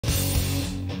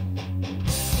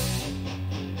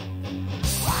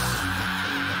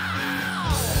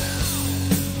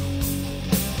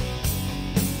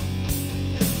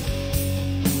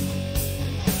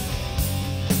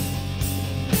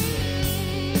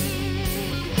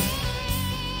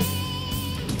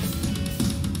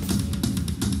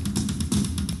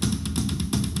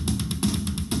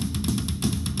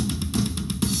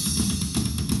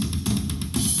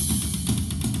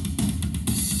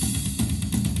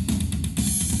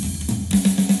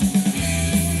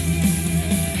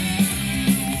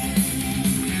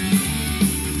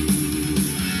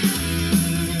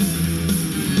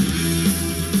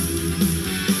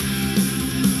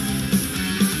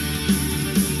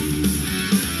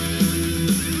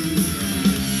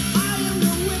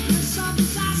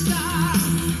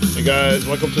Hey guys,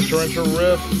 welcome to Torrential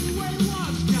Rift.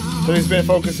 Today's band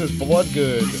focus is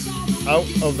Bloodgood, Out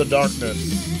of the Darkness.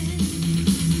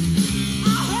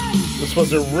 This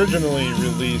was originally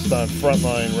released on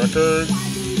Frontline Records.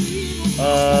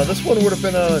 This one would have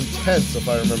been on Intense, if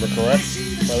I remember correct,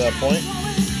 by that point.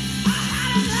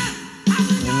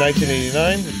 In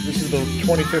 1989, this is the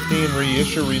 2015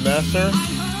 reissue remaster.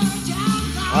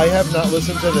 I have not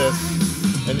listened to this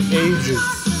in ages.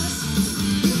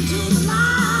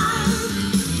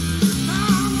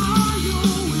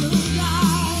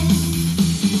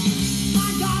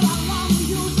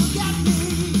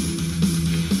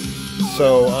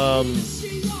 So,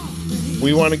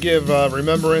 we want to give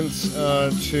remembrance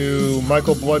to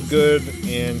Michael Bloodgood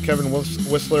and Kevin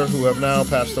Whistler, who have now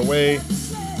passed away.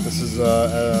 This is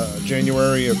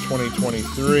January of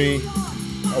 2023.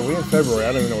 Oh, we're in February.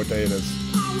 I don't even know what day it is.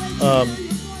 No,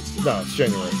 it's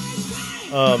January.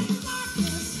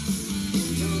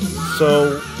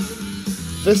 So,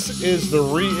 this is the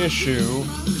reissue.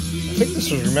 I think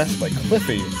this was remastered by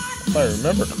Cliffy, if I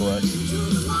remember correct.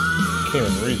 Can't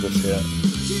even read this yet.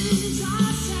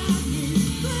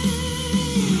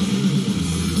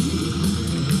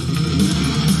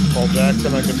 Paul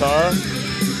Jackson on guitar.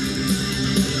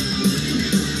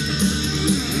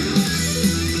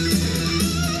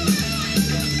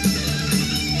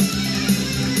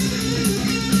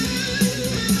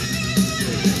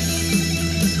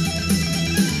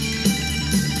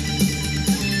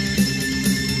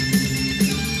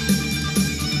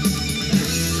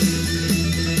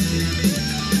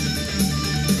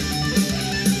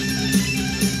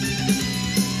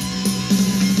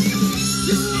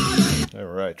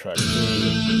 Alright, track 2.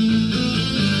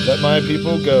 Let My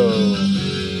People Go.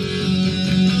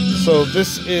 So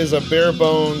this is a bare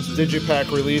bones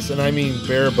digipack release, and I mean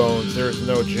bare bones. There is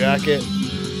no jacket,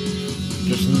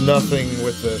 just nothing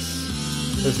with this.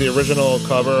 This is the original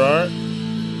cover art.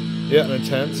 Yeah, and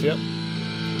Intense, yep.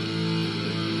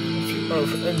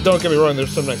 And don't get me wrong,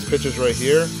 there's some nice pictures right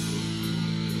here.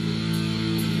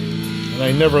 And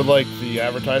I never liked the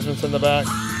advertisements in the back.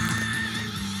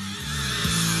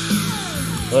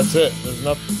 That's it.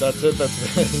 That's it.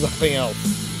 There's nothing else.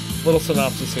 Little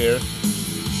synopsis here.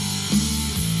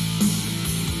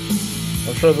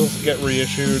 I'm sure this will get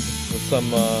reissued with some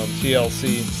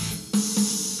TLC.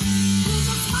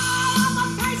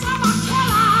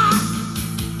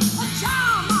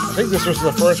 I think this was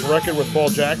the first record with Paul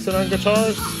Jackson on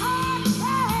guitars.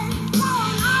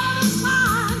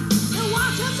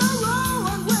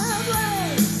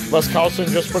 Les Carlson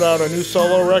just put out a new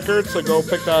solo record, so go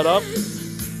pick that up.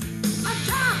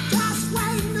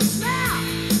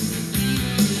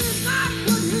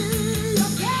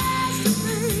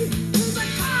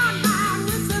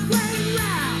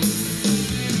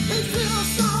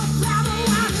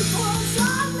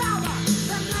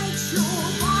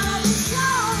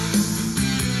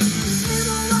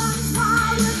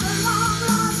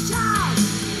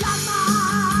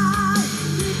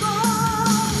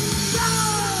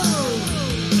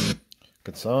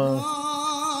 Good song.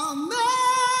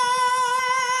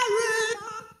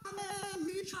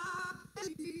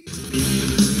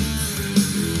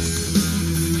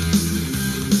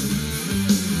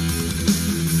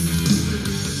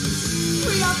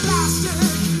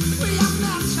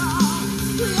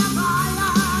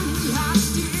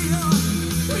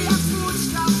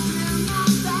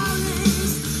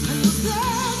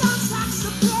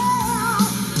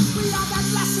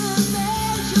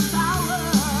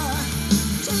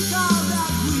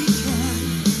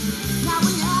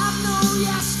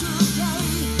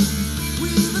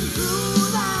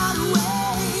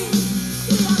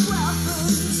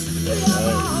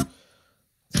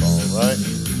 Alright.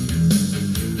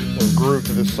 We'll groove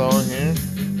to this song here.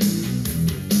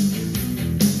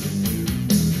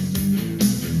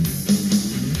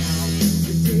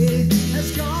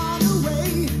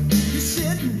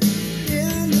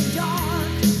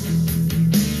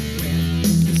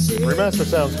 Remaster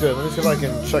sounds good. Let me see if I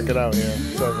can check it out here.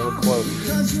 So I can look close.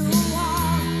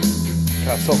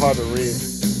 God, it's so hard to read.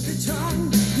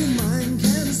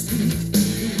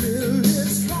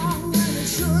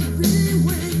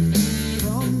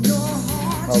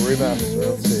 Oh, remaster.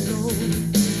 Let's see.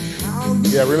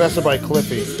 Yeah, remastered by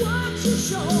Cliffy.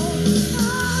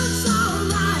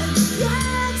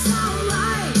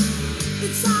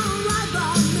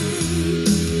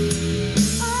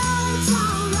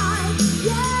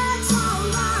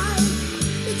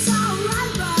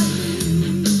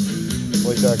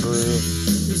 Like that groove.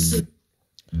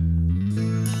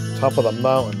 Top of the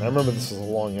Mountain. I remember this is a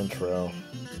long intro.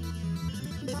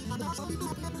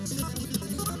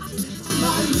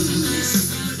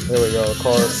 There we go, the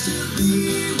chorus.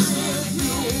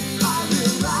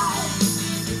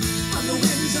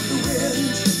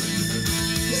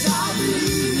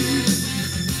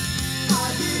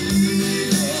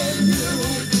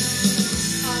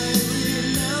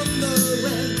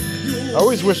 I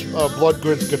always wish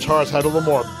Bloodgood's guitars had a little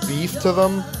more beef to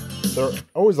them. They're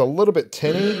always a little bit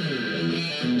tinny.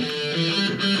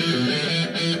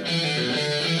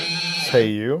 Hey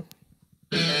You.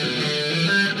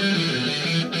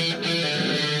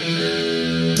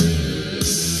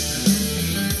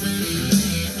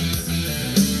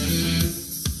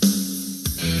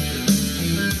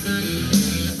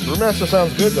 Remaster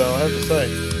sounds good though, I have to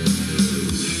say.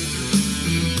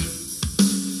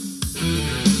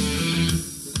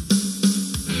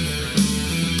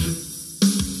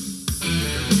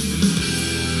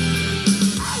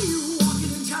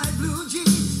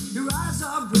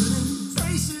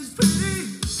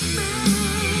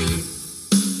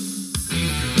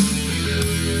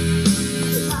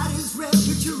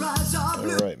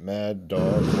 Alright, Mad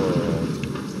Dog World.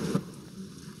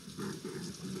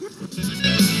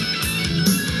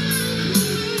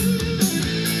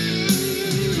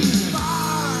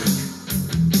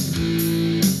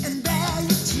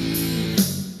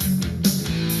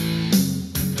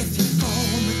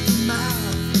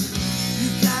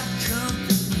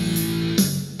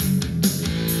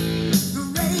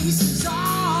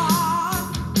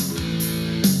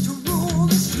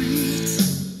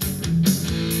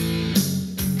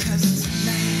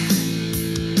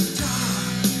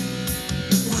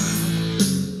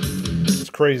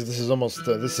 Crazy. This is almost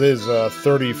this is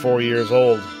 34 years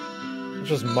old. It's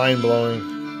just mind-blowing.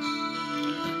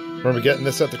 Remember getting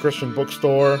this at the Christian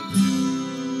bookstore,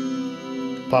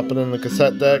 popping in the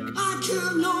cassette deck. I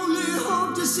can only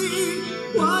hope to see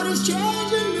what is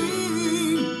changing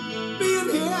me, being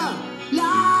here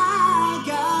like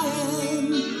I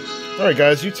am. Alright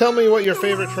guys, you tell me what your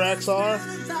favorite tracks are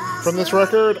from this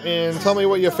record, and tell me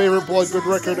what your favorite Bloodgood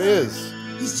record is.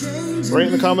 Right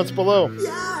in the comments below.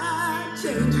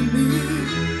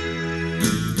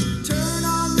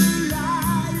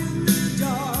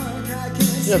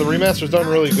 Yeah, the remaster's done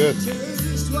really good.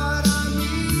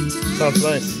 Sounds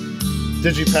nice.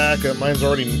 Digipack, mine's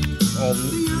already all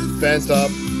bent up.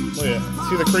 Look at it.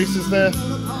 See the creases there?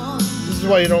 This is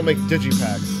why you don't make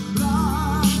digipacks.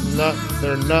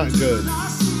 They're not good.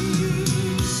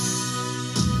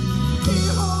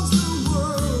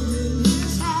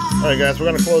 Alright guys, we're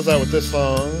gonna close out with this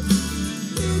song.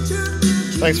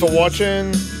 Thanks for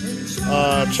watching.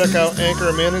 Check out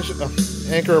Anchor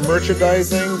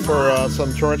Merchandising for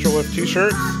some Torrential Lift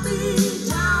t-shirts.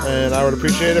 And I would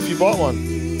appreciate it if you bought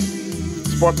one.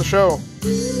 Support the show.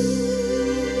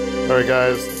 Alright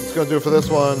guys, that's going to do it for this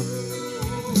one.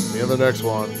 See you in the next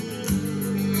one.